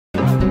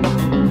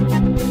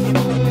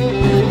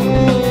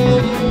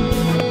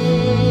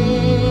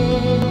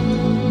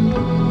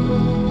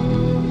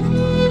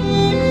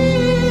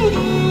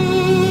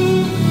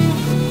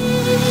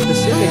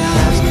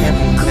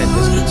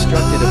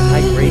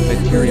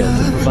designed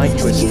to provide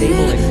you a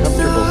stable and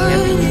comfortable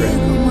camping trip.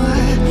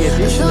 The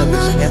addition of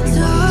this camping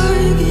box.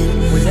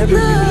 Whenever you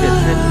need a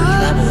tent for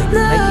traveling,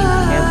 hiking,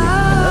 camping, and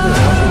other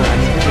outdoor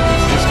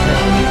activities, this tent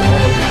will meet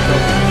all of your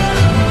programs.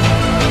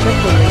 Check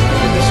the link in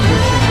the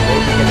description below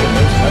to get the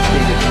most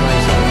updated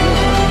price on real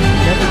time. You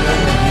never know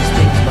when these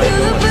things might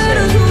go on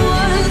sale.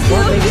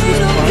 What makes this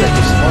product a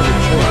smarter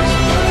choice?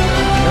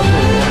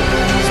 Number 1.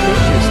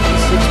 Spacious and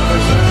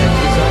 6-person tent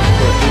designed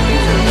for a good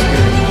user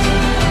experience.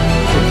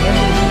 The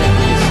camping tent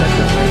is set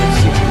to height of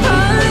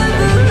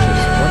 68.9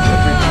 inches,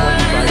 120 by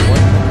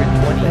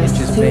 120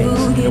 inches base,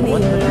 and a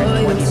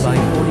 120 by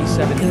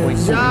 47.2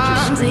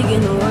 inches strength.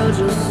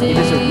 It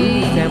is a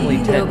roomy family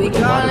tent with a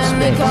lot of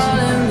space.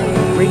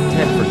 Great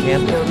tent for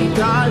camping.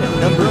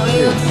 Number 2.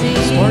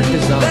 Smart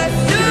design. You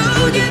can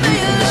enjoy the view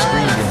from the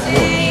screen and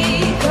porch. A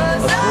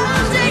porch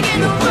is an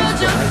ideal place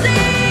for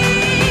hiking.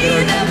 There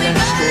are 2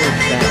 mesh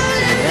storage bags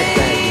and a net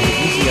bag to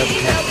easy up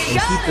tent and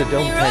keep the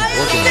dome tent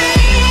organized.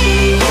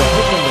 The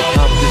hook on the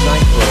top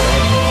designed for a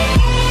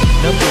landing.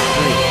 Number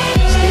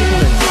 3.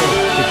 Stable and safe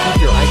to keep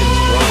your items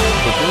dry.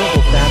 The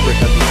durable fabric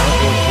of the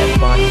outdoor tent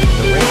body in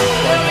the rain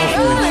will help to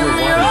ensure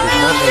water does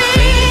not make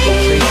rain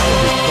infiltration of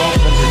this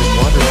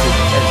 1200 waterproof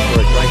tent for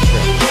a dry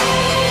trip.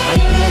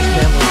 Ideal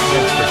family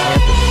tents for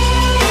camping.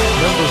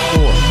 Number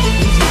 4.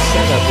 Easy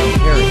setup and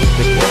carry.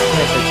 The camp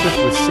tent equipped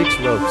with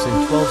 6 ropes and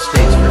 12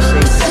 stakes for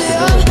safety and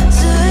stability.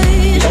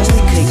 It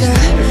only takes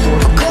 3 to 4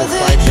 people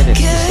 5 minutes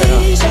to set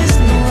up.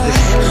 The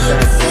camper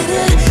bag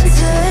weighs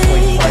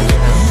 16.5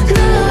 pounds.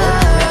 A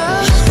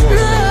large tent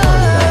can be stored in the car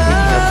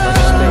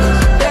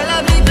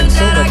without taking up much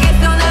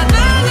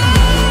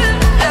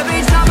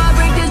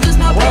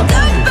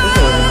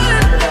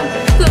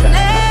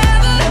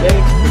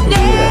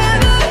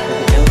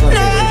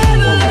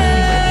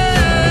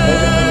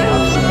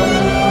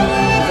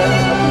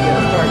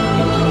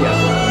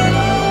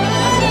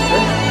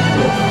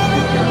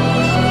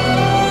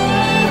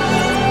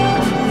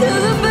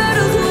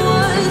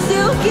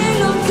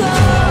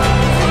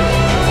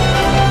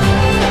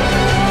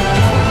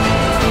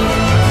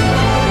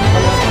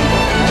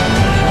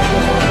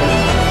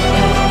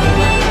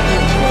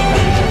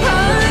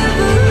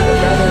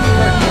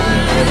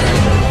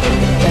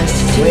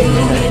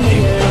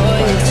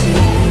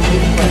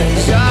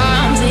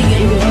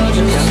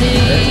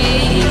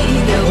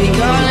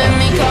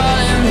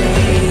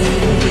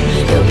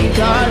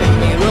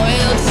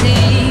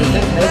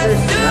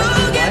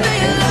And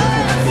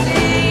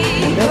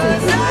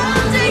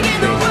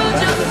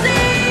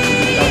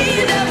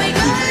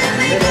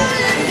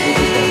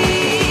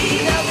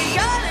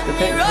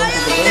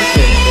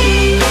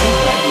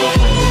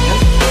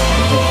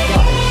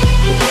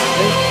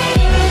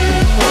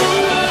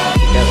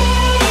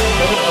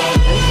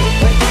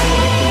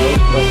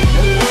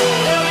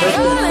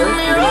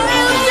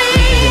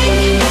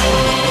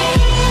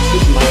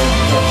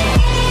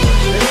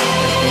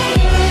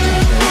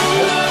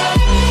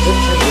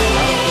much.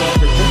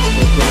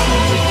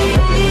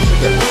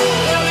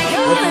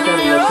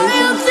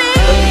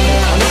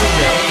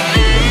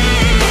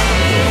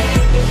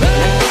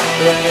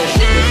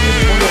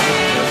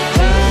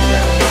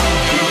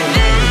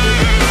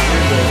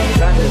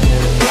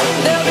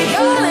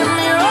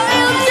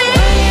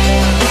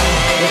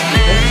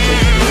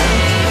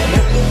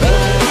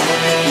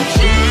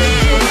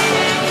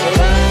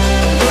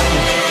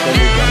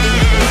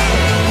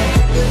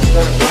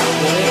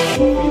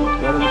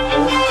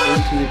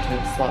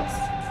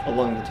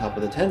 Along the top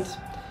of the tent.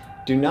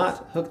 Do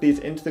not hook these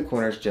into the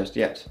corners just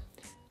yet.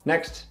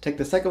 Next, take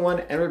the second one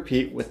and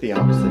repeat with the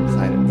opposite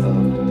side of the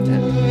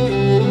tent.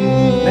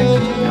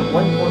 Next, at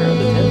one corner of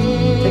the tent,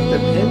 take the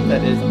pin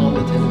that is on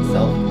the tent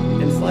itself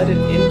and slide it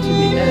into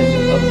the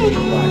end of the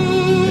flag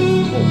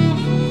and pull.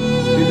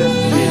 Do this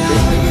to the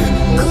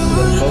adjacent pull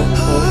so that both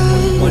poles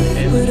from one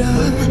end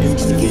hook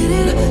into the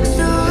middle of the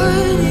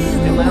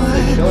tent. And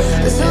lastly, go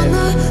ahead and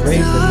raise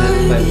the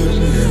tent by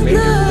pushing your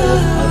major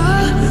pulls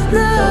underneath the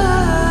tent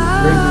itself.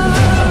 Raising the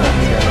tent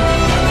up together.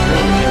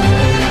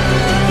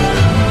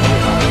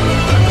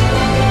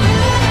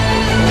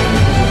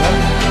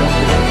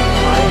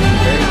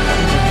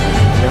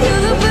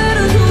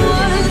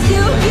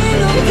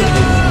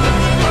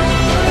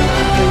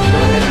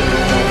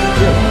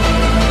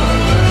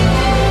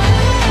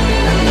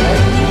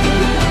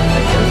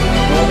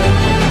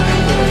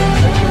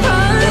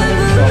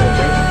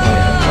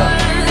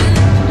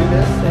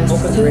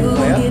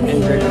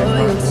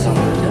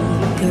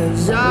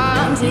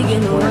 I'm taking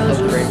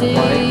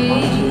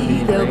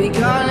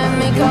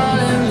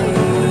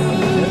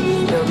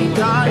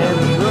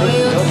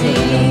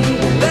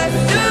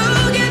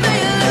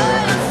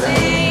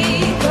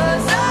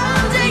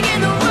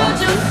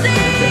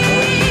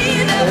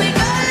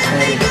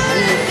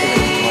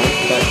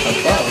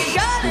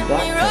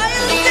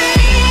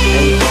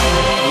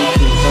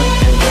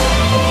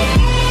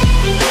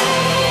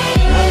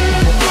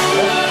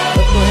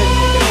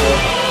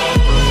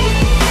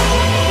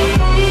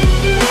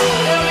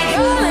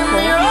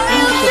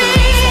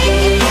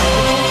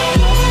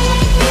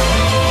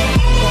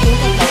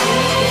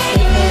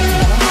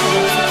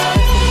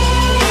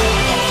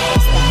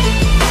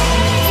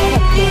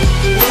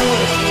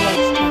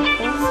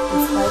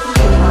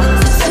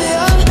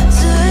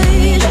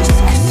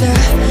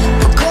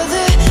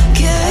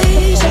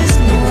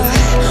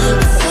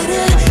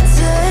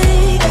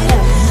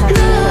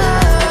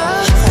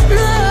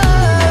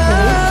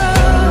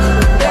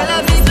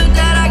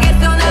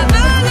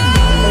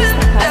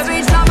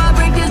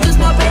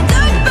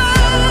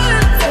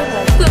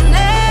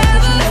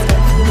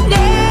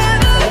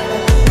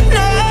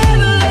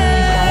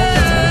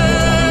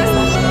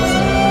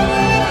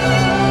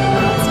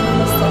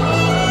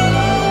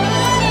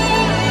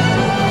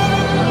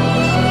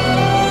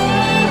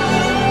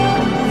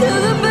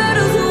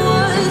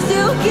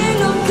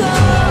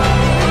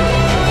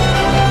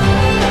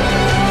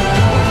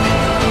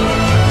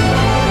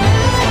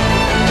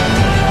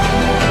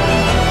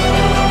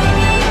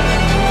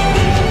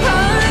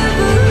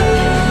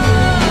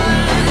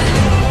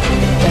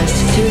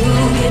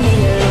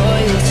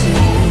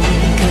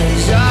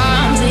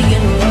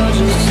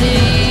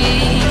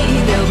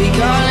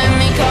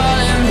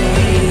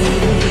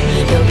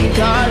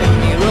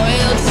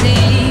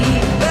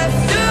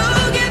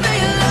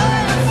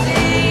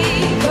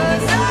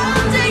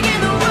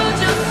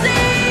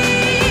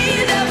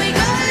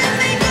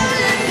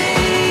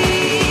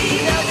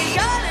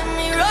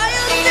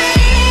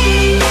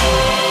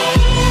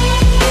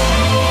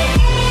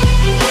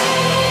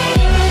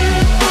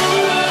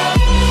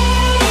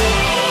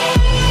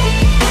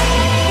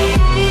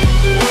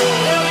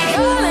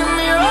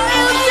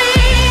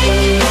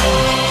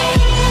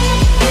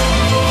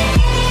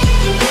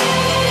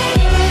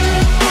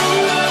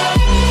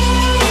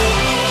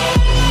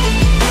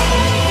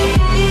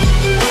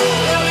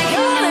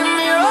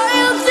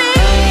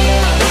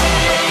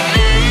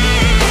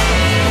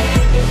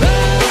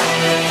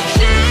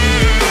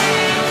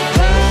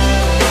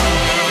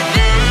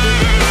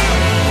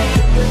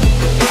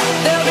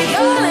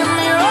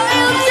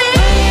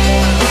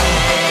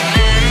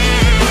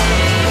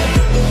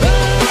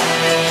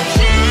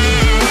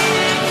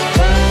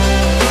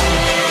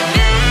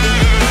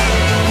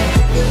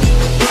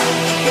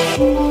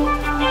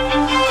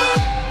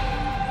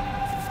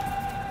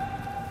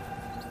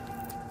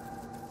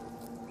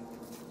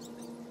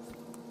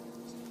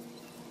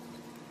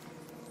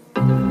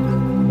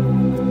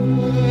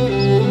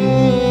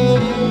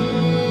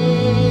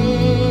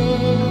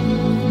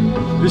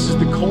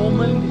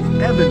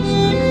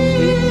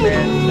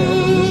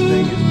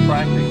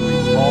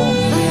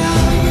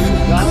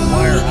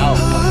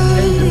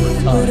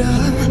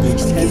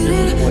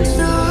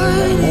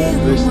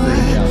this thing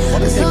down. Let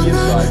me take you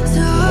inside.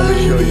 Let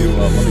me show you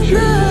the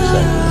inside.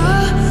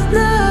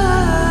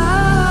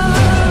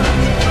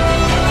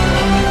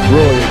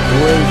 Really a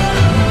great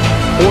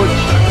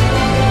porch.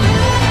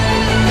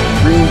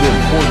 Screened in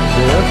porch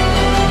there.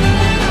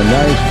 A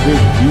nice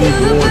big view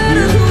door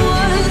here.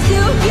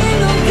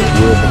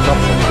 With a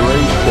couple of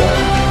great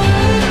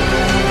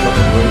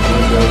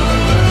windows.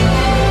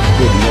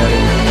 Good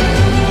netting.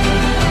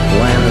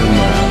 Lantern,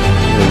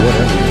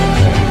 whatever you want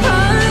to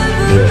call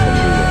it.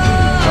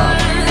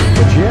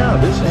 But yeah,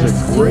 this is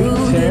a great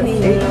tent,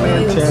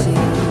 8-man tent,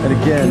 and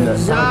again, a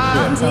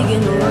pouch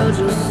there,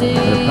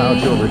 and a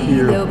pouch over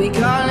here, in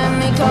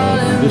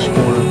this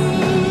corner,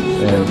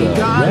 and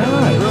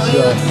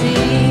yeah,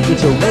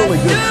 it's a really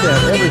good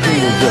tent. Everything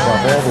will zip up,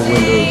 all the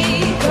windows,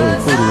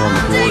 including on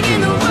the floor here,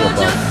 will zip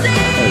up,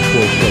 and of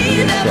course from the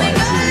inside,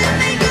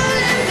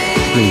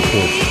 the screen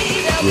porch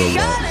will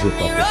zip up as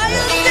well.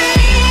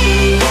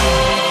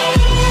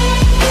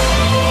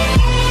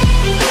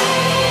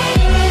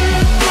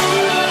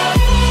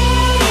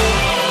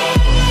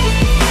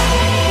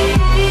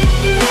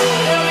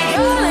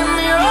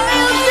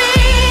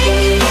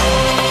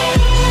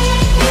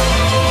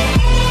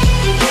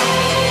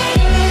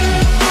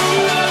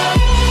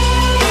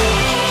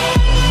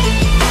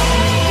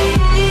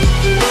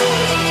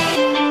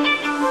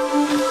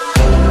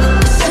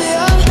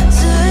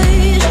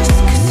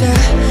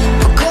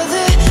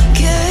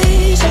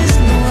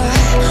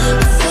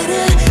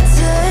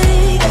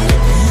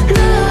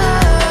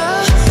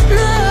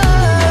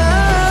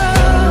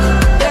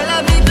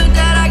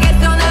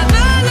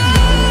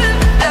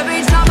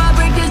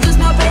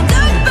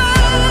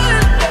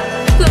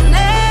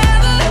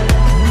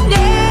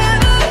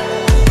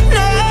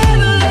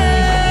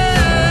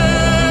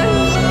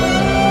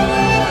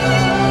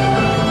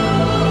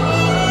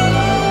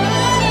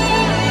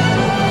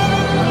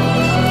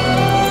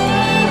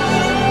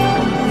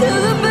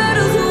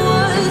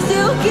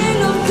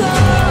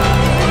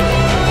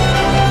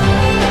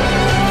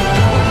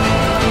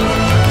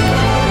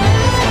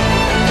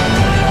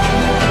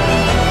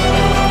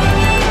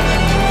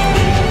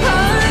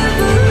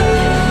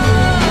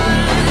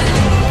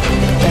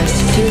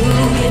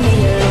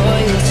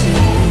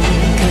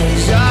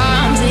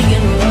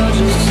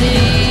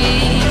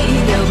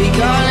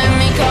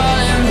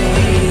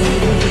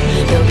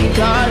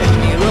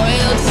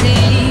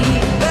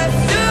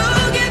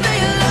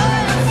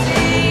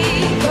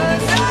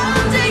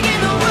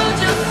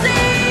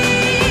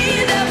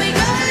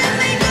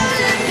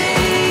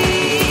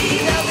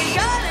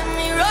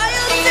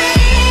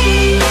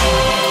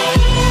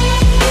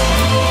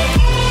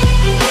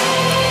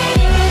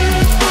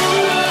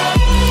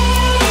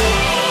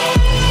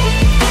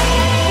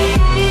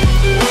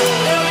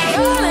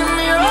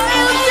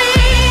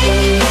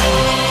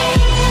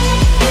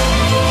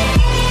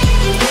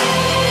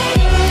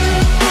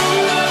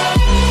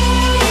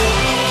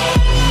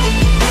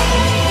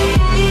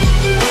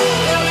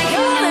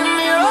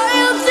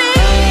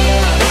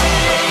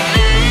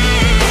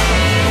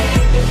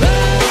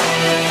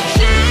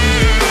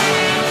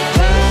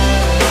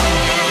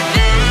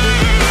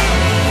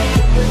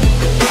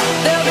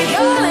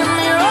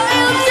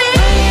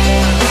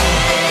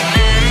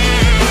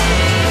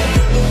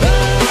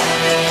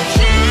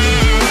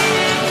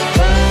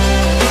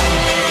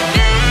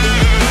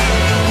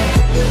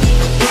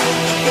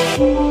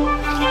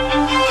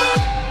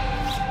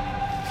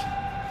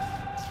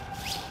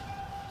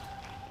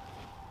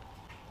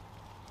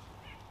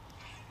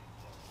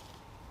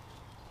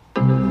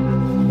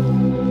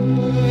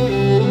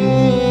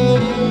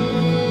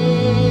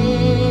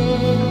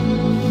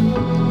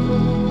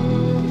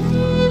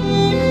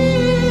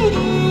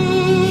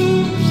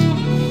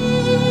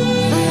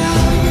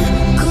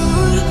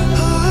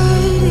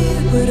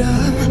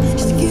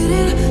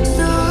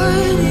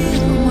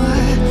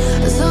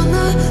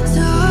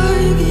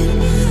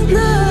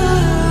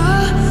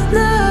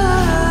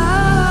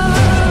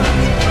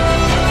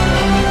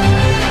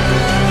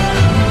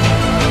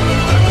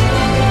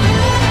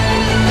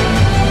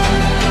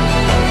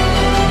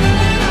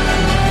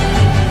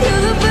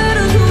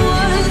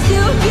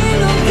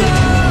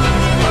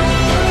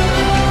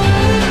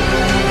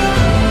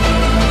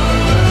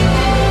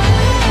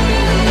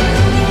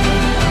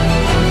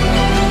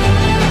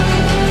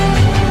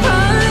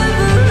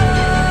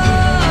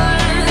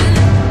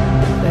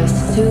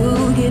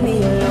 Give me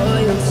your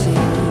loyalty,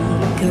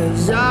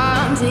 'cause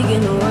I'm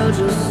taking the world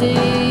you'll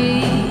see.